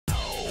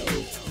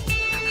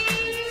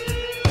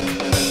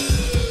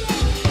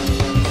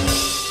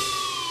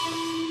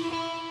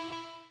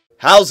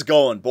How's it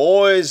going,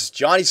 boys?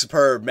 Johnny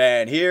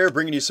Superbman here,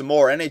 bringing you some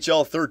more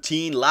NHL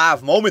 13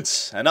 live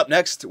moments. And up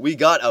next, we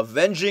got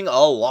Avenging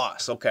a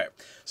Loss. Okay,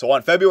 so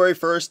on February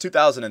 1st,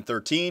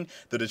 2013,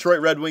 the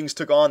Detroit Red Wings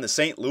took on the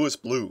St. Louis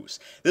Blues.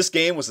 This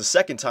game was the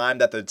second time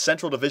that the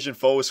Central Division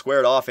foes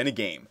squared off in a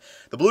game.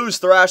 The Blues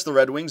thrashed the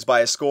Red Wings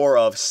by a score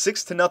of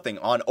 6-0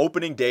 on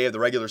opening day of the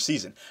regular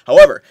season.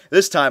 However,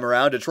 this time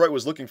around, Detroit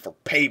was looking for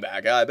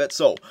payback, I bet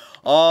so.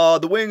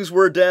 The Wings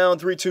were down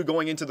 3-2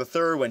 going into the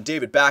third when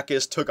David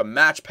Backes took a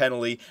match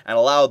penalty and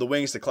allowed the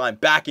Wings to climb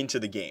back into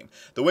the game.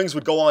 The Wings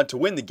would go on to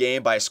win the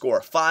game by a score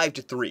of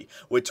 5-3,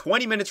 with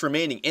 20 minutes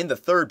remaining in the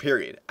third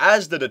period.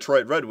 As the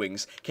Detroit Red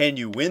Wings, can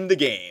you win the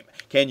game?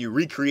 Can you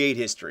recreate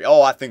history?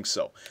 Oh, I think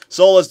so.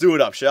 So let's do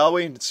it up, shall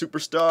we?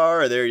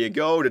 Superstar, there you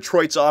go.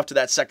 Detroit's off to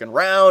that second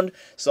round,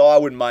 so I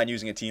wouldn't mind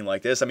using a team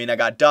like this. I mean, I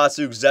got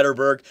Datsyuk,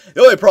 Zetterberg.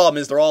 The only problem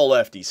is they're all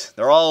lefties.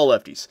 They're all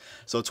lefties.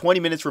 So 20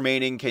 minutes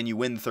remaining. Can you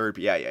win the third?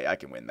 Yeah, I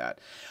can win that.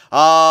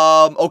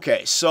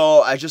 Okay,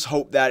 so I just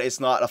hope that it's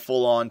not a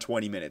full-on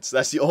 20 minutes.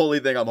 That's the only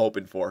thing I'm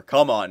hoping for.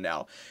 Come on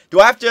now. Do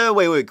I have to,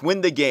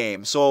 win the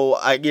game? So,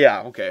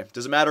 yeah, okay.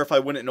 Does it matter if I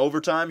win it in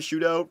overtime,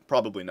 shootout?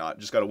 Probably not.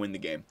 Just got to win the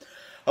game.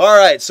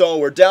 Alright, so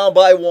we're down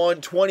by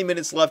 1, 20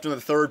 minutes left in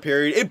the third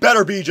period. It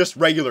better be just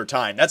regular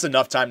time. That's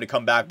enough time to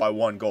come back by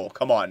 1 goal.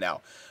 Come on now.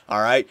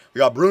 Alright, we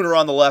got Brunner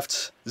on the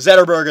left,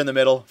 Zetterberg in the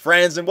middle,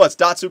 Franzen, what's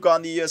Datsyuk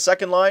on the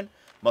second line?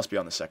 Must be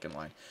on the second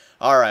line.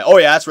 Alright, oh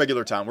yeah, that's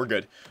regular time. We're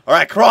good.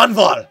 Alright,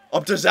 Kronwall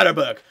up to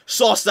Zetterberg.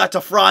 Sauce that to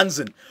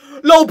Franzen.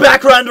 Low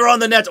backhander on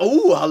the net.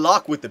 Oh,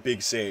 Halak with the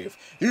big save.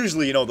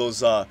 Usually, you know,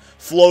 those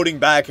floating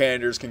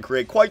backhanders can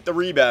create quite the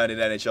rebound in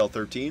NHL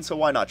 13, so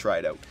why not try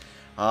it out?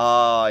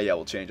 Yeah,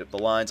 we'll change up the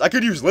lines. I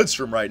could use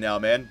Lidstrom right now,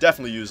 man.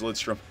 Definitely use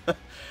Lidstrom.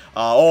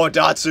 Oh,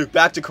 Datsyuk.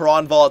 Back to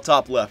Kronwall at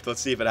top left. Let's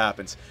see if it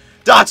happens.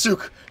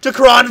 Datsyuk to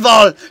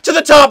Kronwall to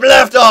the top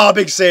left. Oh,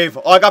 big save.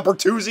 Oh, I got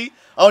Bertuzzi.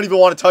 I don't even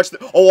want to touch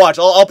the... Oh, watch.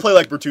 I'll play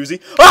like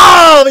Bertuzzi.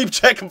 Oh, let me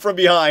check him from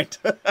behind.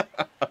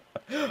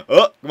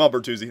 Oh, come on,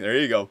 Bertuzzi. There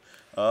you go.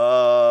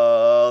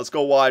 Let's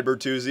go wide,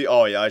 Bertuzzi.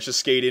 Oh, yeah, I just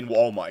skate in.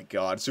 Oh, my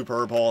God.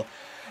 Superb hole.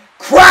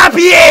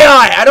 Crappy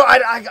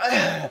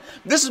AI!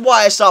 This is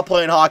why I stopped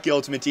playing Hockey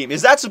Ultimate Team.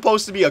 Is that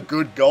supposed to be a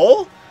good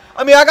goal?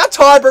 I mean, I got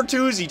Todd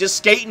Bertuzzi just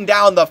skating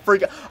down the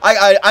freak.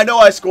 I know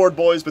I scored,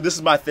 boys, but this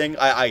is my thing.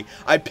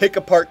 I pick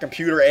apart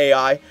computer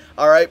AI,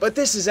 all right? But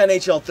this is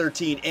NHL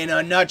 13 in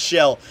a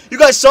nutshell. You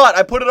guys saw it.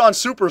 I put it on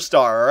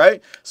Superstar, all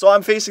right? So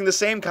I'm facing the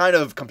same kind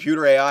of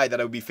computer AI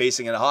that I would be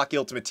facing in a Hockey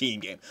Ultimate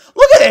Team game.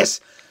 Look at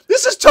this.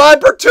 This is Todd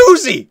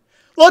Bertuzzi.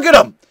 Look at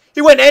him.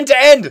 He went end to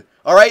end.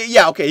 All right,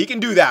 yeah, okay, he can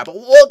do that. But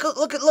look.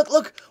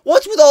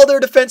 What's with all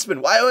their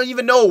defensemen? I don't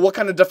even know what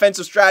kind of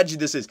defensive strategy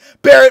this is.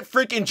 Barrett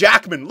freaking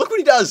Jackman. Look what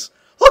he does.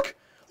 Look.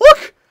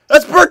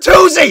 That's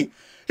Bertuzzi.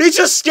 He's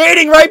just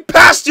skating right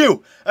past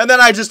you. And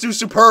then I just do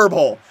superb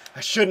hole.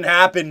 That shouldn't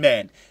happen,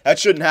 man. That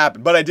shouldn't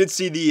happen. But I did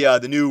see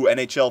the new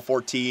NHL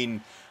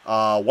 14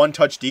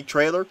 one-touch deke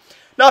trailer.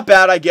 Not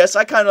bad, I guess.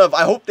 I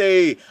hope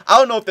I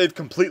don't know if they've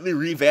completely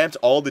revamped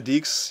all the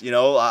dekes, you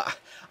know.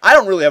 I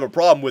don't really have a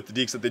problem with the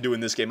dekes that they do in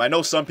this game. I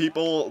know some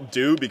people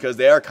do because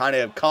they are kind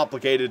of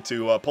complicated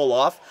to pull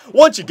off.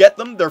 Once you get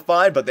them, they're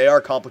fine, but they are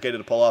complicated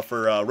to pull off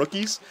for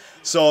rookies.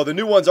 So the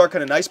new ones are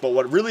kind of nice, but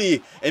what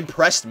really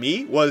impressed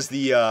me was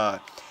the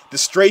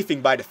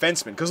strafing by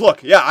defensemen. Because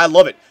look, yeah, I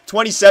love it.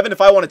 27,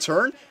 if I want to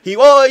turn, see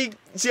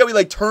how he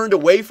like turned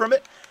away from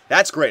it?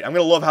 That's great. I'm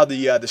going to love how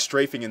the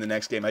strafing in the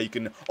next game, how you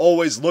can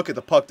always look at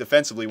the puck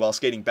defensively while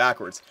skating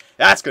backwards.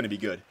 That's going to be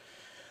good.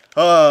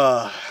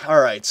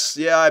 Alright.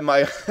 Yeah,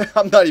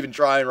 I'm not even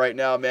trying right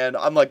now, man.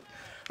 I'm like,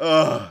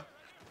 well,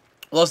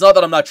 it's not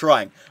that I'm not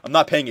trying. I'm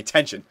not paying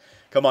attention.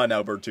 Come on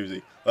now,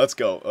 Bertuzzi. Let's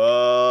go.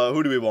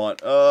 Who do we want?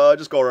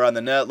 Just go around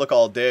the net, look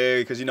all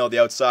day, because you know the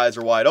outsides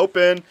are wide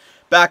open.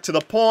 Back to the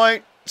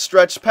point.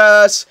 Stretch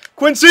pass.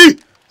 Quincy!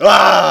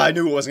 I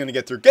knew it wasn't going to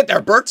get through. Get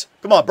there, Bert.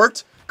 Come on,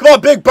 Bert. Come on,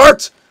 big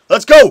Bert.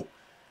 Let's go.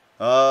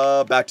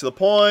 Back to the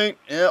point.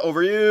 Yeah,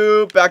 over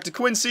you. Back to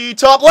Quincy.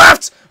 Top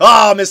left.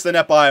 Oh, missed the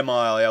net by a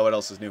mile. Yeah, what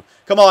else is new?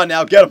 Come on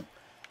now. Get him.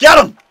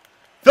 Get him.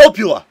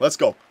 Filpula. Let's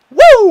go.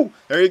 Woo!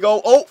 There you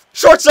go. Oh,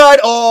 short side.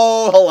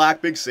 Oh,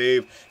 Halak. Big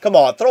save. Come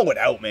on. Throw it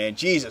out, man.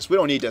 Jesus. We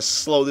don't need to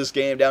slow this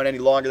game down any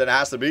longer than it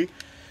has to be.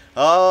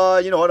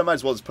 You know what? I might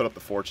as well just put up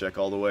the forecheck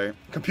all the way.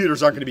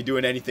 Computers aren't going to be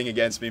doing anything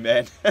against me,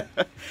 man.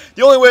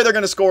 The only way they're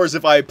going to score is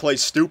if I play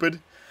stupid.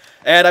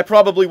 And I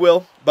probably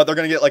will, but they're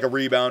going to get like a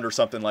rebound or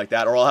something like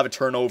that. Or I'll have a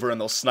turnover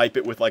and they'll snipe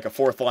it with like a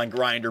fourth line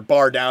grinder,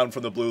 bar down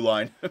from the blue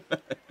line.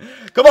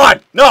 Come on!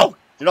 No!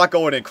 You're not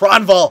going in.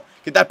 Kronwall!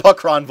 Get that puck,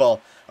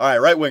 Kronwall.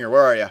 Alright, right winger,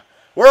 where are you?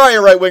 Where are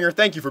you, right winger?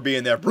 Thank you for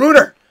being there.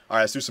 Brunner!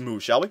 Alright, let's do some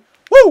moves, shall we?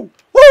 Woo!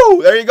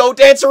 Woo! There you go,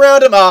 dance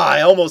around him!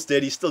 I almost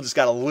did. He still just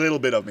got a little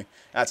bit of me.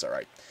 That's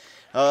alright.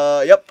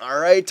 Yep,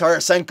 alright,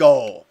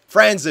 Tarasenko.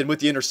 Franzen with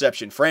the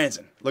interception.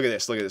 Franzen. Look at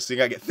this. Think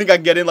I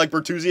can get in like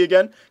Bertuzzi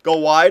again? Go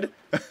wide?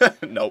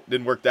 Nope,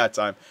 didn't work that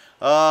time.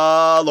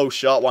 Low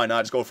shot. Why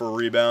not? Just go for a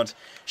rebound.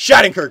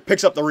 Shattenkirk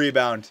picks up the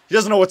rebound. He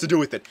doesn't know what to do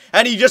with it.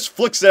 And he just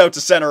flicks it out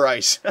to center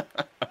ice.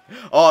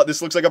 Oh,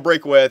 this looks like a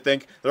breakaway, I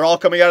think. They're all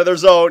coming out of their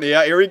zone.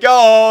 Yeah, here we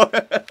go.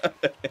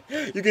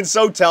 You can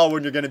so tell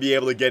when you're going to be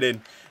able to get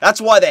in.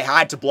 That's why they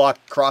had to block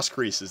cross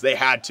creases. They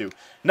had to.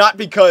 Not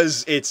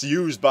because it's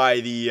used by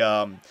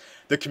the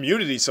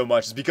community so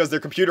much. It's because their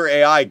computer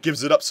AI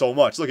gives it up so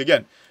much. Look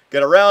again.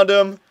 Get around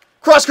him.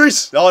 Cross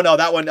crease. Oh, no,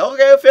 that one.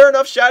 Okay, fair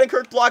enough.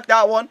 Shattenkirk blocked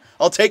that one.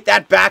 I'll take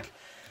that back.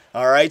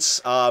 All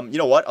right. You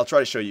know what? I'll try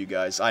to show you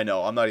guys. I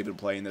know. I'm not even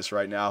playing this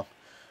right now.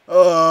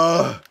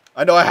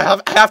 I know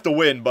I have to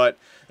win, but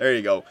there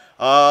you go.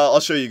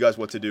 I'll show you guys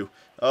what to do.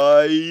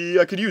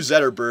 I could use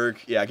Zetterberg.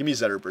 Yeah, give me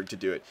Zetterberg to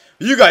do it.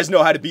 You guys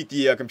know how to beat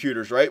the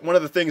computers, right? One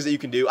of the things that you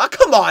can do. Ah,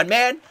 come on,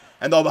 man.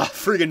 And they'll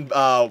freaking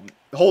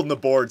holding the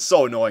board.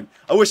 So annoying.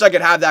 I wish I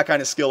could have that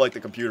kind of skill like the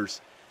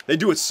computers. They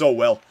do it so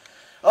well.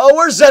 Oh,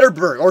 where's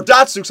Zetterberg? Or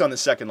Datsuk's on the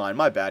second line.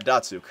 My bad,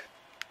 Datsuk.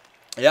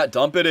 Yeah,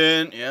 dump it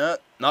in. Yeah,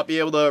 not be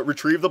able to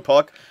retrieve the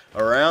puck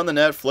around the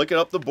net. Flick it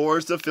up the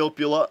boards to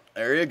Filppula.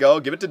 There you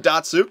go. Give it to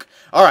Datsuk.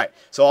 All right,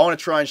 so I want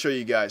to try and show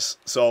you guys.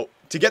 So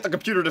to get the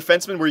computer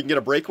defenseman where you can get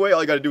a breakaway,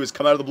 all you got to do is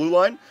come out of the blue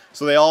line.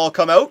 So they all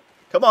come out.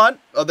 Come on.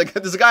 Oh,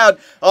 there's a guy on.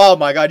 Oh,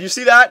 my God. You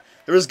see that?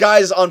 There was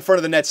guys on front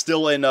of the net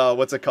still in,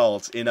 what's it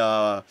called? In,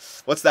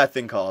 what's that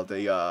thing called?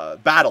 The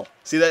battle.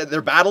 See that?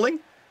 They're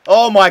battling?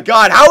 Oh, my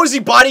God. How is he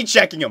body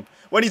checking him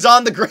when he's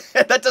on the ground?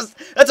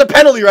 That's a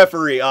penalty,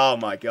 referee. Oh,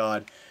 my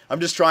God. I'm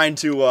just trying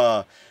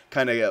to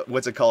kind of,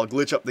 what's it called?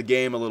 Glitch up the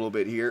game a little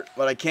bit here.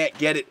 But I can't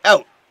get it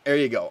out. There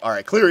you go. All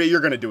right. Clearly,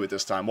 you're going to do it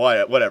this time.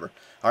 Whatever.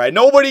 All right.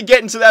 Nobody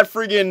get into that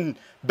friggin'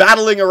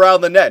 battling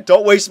around the net.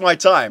 Don't waste my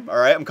time. All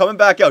right. I'm coming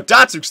back out.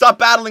 Datsuk, stop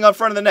battling on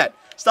front of the net.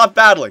 Stop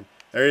battling.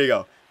 There you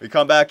go. We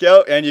come back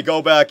out, and you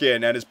go back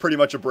in, and it's pretty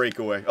much a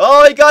breakaway.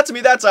 Oh, he got to me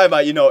that time.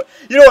 You know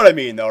what I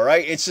mean, though,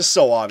 right? It's just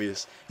so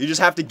obvious. You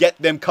just have to get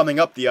them coming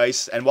up the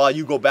ice, and while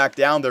you go back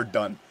down, they're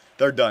done.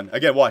 They're done.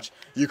 Again, watch.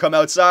 You come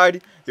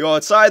outside, you go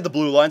outside the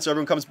blue line, so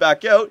everyone comes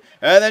back out,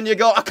 and then you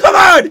go, oh, come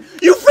on!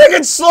 You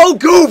friggin' slow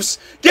goofs!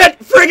 Get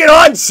friggin'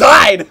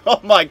 onside!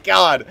 Oh, my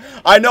God.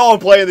 I know I'm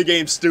playing the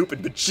game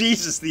stupid, but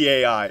Jesus, the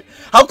AI.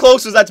 How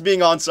close was that to being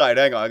onside?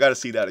 Hang on, I gotta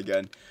see that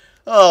again.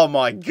 Oh,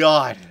 my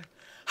God.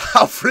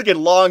 How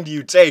friggin' long do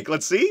you take?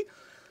 Let's see.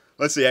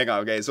 Let's see. Hang on.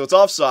 Okay, so it's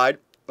offside.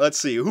 Let's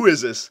see. Who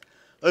is this?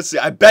 Let's see.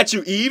 I bet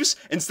you Eves,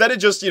 instead of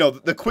just,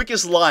 the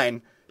quickest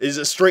line is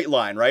a straight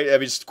line, right? I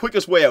mean, it's the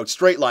quickest way out,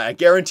 straight line. I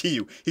guarantee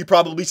you, he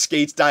probably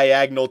skates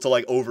diagonal to,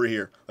 like, over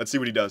here. Let's see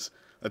what he does.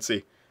 Let's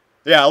see.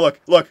 Yeah,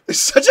 look.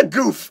 Such a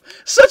goof.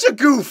 Such a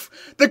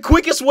goof. The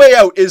quickest way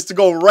out is to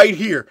go right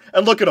here.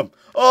 And look at him.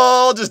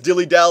 Oh, just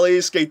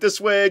dilly-dally, skate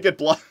this way, get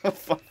blocked.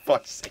 For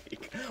fuck's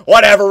sake.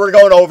 Whatever, we're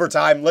going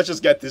overtime. Let's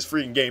just get this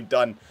freaking game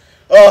done.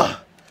 Ugh.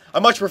 I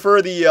much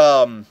prefer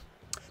the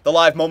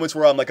live moments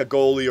where I'm like a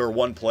goalie or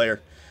one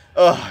player.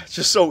 Ugh, it's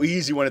just so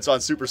easy when it's on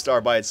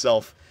Superstar by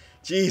itself.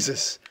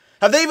 Jesus.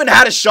 Have they even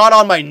had a shot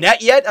on my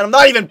net yet? And I'm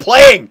not even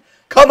playing.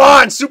 Come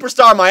on,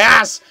 Superstar my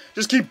ass.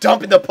 Just keep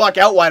dumping the puck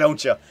out, why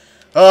don't you?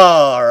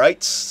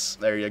 Alright,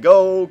 there you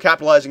go.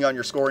 Capitalizing on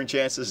your scoring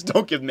chances.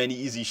 Don't give them any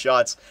easy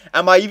shots.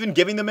 Am I even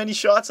giving them any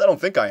shots? I don't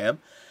think I am.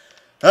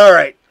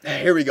 Alright,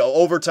 here we go.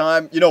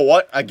 Overtime. You know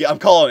what? I'm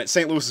calling it.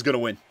 St. Louis is going to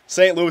win.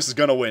 St. Louis is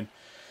going to win.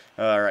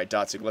 Alright,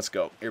 Datsuk, let's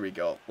go. Here we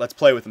go. Let's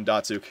play with him,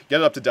 Datsuk. Get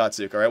it up to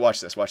Datsuk. Alright,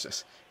 watch this. Watch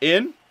this.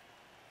 In.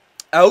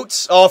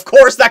 Out. Oh, of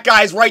course, that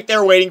guy's right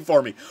there waiting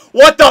for me.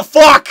 What the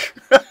fuck?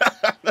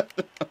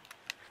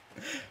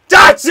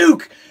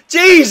 Datsuk!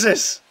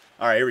 Jesus!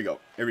 Alright, here we go.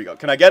 Here we go.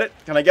 Can I get it?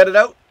 Can I get it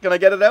out? Can I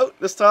get it out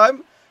this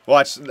time?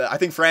 Watch. I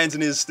think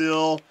Franzen is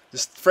still...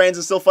 Is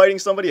Franzen still fighting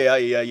somebody? Yeah,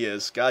 he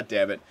is. God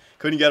damn it.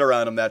 Couldn't get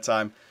around him that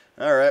time.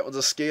 Alright, we'll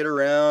just skate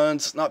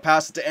around. Not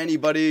pass it to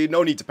anybody.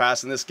 No need to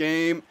pass in this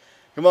game.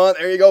 Come on.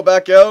 There you go.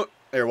 Back out.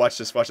 There, watch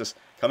this. Watch this.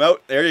 Come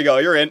out. There you go.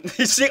 You're in.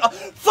 You see? Oh,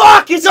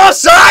 fuck! It's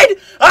offside!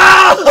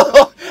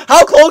 Oh!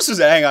 How close was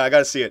it? Hang on. I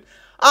gotta see it.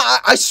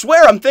 I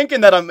swear I'm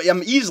thinking that I'm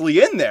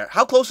easily in there.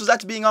 How close was that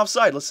to being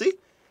offside? Let's see.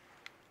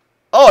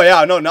 Oh,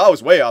 yeah, no, I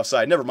was way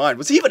offside. Never mind.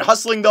 Was he even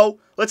hustling, though?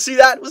 Let's see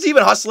that. Was he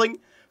even hustling?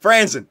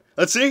 Franzen.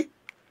 Let's see.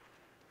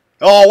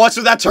 Oh, what's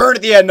with that turn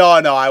at the end? No,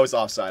 I was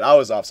offside. I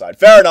was offside.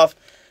 Fair enough.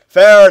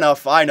 Fair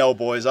enough. I know,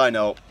 boys. I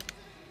know.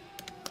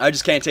 I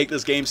just can't take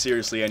this game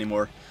seriously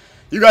anymore.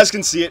 You guys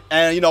can see it.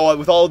 And, you know what?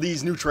 With all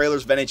these new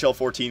trailers of NHL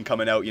 14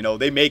 coming out,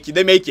 they make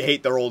you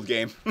hate their old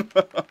game.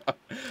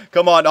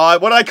 Come on.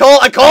 What did I call?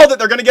 I called it.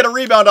 They're going to get a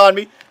rebound on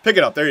me. Pick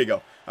it up. There you go.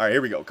 All right,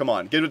 here we go. Come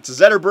on. Get it to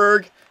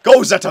Zetterberg. Go,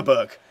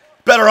 Zetterberg.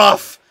 Better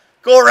off.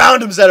 Go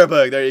around him,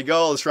 Zetterberg. There you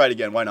go. Let's try it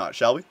again. Why not?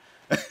 Shall we?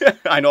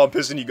 I know I'm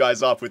pissing you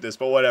guys off with this,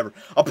 but whatever.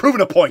 I'm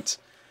proving a point.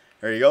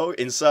 There you go.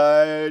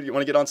 Inside. You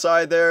want to get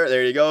onside there?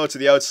 There you go. To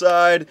the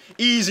outside.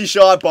 Easy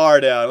shot. Bar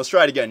down. Let's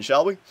try it again,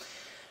 shall we?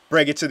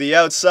 Break it to the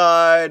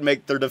outside.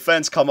 Make their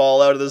defense come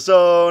all out of the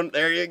zone.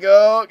 There you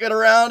go. Get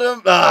around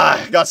him.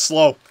 Ah, got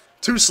slow.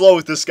 Too slow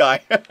with this guy.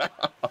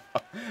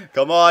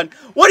 Come on.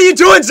 What are you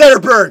doing,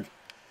 Zetterberg?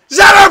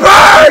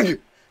 Zetterberg!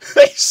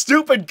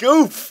 Stupid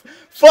goof.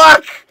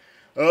 Fuck!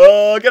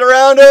 Oh, get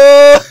around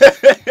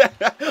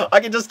him! I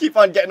can just keep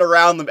on getting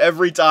around them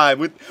every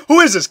time.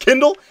 Who is this,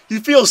 Kindle? He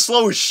feels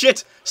slow as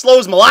shit. Slow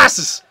as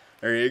molasses.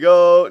 There you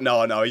go.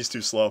 No, he's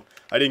too slow.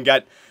 I didn't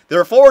get...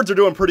 Their forwards are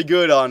doing pretty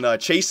good on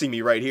chasing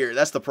me right here.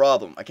 That's the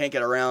problem. I can't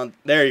get around.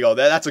 There you go.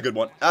 That's a good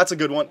one. That's a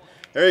good one.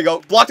 There you go.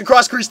 Blocked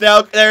across crease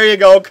now. There you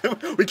go.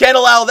 We can't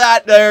allow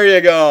that. There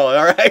you go.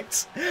 All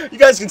right. You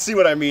guys can see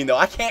what I mean, though.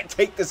 I can't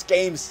take this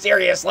game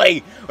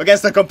seriously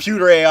against the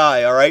computer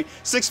AI, all right?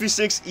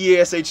 6v6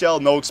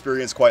 EASHL, no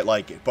experience quite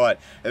like it. But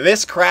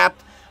this crap...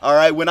 All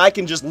right, when I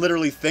can just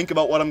literally think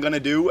about what I'm going to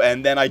do,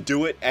 and then I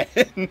do it,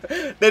 and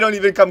they don't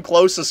even come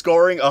close to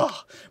scoring.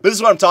 Oh, but this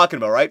is what I'm talking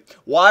about, right?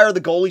 Why are the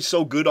goalies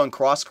so good on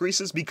cross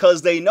creases?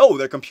 Because they know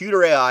their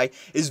computer AI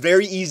is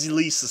very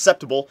easily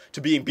susceptible to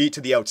being beat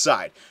to the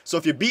outside. So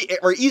if you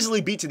easily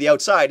beat to the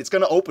outside, it's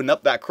going to open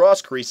up that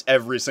cross crease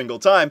every single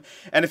time.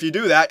 And if you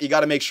do that, you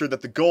got to make sure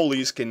that the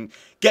goalies can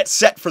get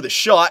set for the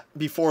shot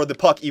before the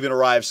puck even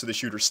arrives to the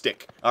shooter's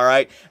stick. All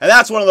right, and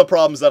that's one of the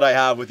problems that I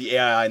have with the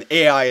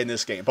AI in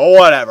this game. But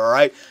whatever, all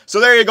right?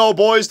 So there you go,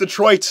 boys.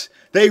 Detroit,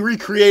 they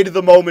recreated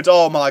the moment.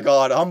 Oh my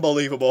God,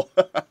 unbelievable.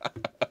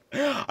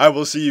 I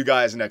will see you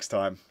guys next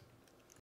time.